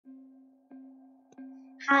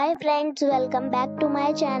Hi friends, welcome back to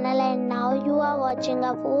my channel and now you are watching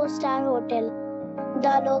a 4-star hotel.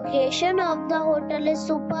 The location of the hotel is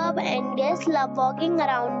superb and guests love walking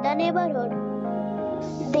around the neighborhood.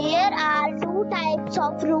 There are two types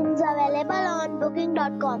of rooms available on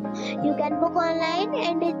booking.com. You can book online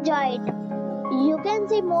and enjoy it. You can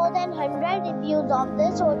see more than 100 reviews of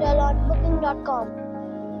this hotel on booking.com.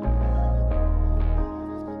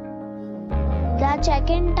 The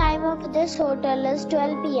check-in time of this hotel is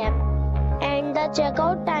 12 p.m. and the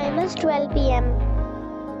check-out time is 12 p.m.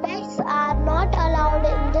 Pets are not allowed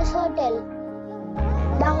in this hotel.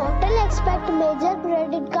 The hotel accepts major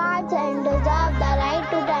credit cards and reserves the right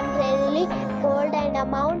to temporarily hold an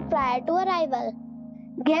amount prior to arrival.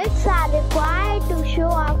 Guests are required to show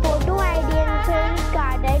a photo ID and credit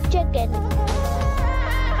card at check-in.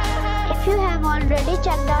 If you have already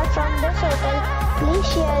checked out from this hotel, please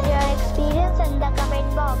share your experience in the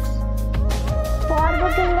comment box. For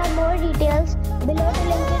booking or more details, below the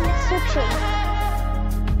link in description.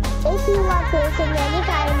 If you are facing any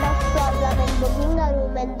kind of problem in booking a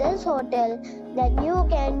room in this hotel, then you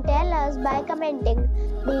can tell us by commenting.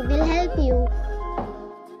 We will help you.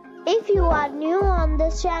 If you are new on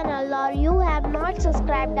this channel or you have not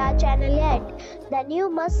subscribed our channel yet, then you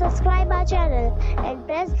must subscribe our channel and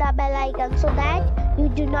press the bell icon so that you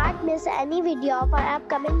do not miss any video of our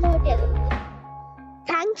upcoming hotel.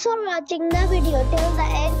 Thanks for watching the video till the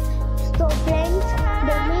end. So friends,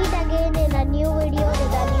 we'll meet again in a new video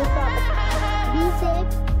with a new property. Be safe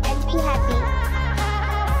and be happy.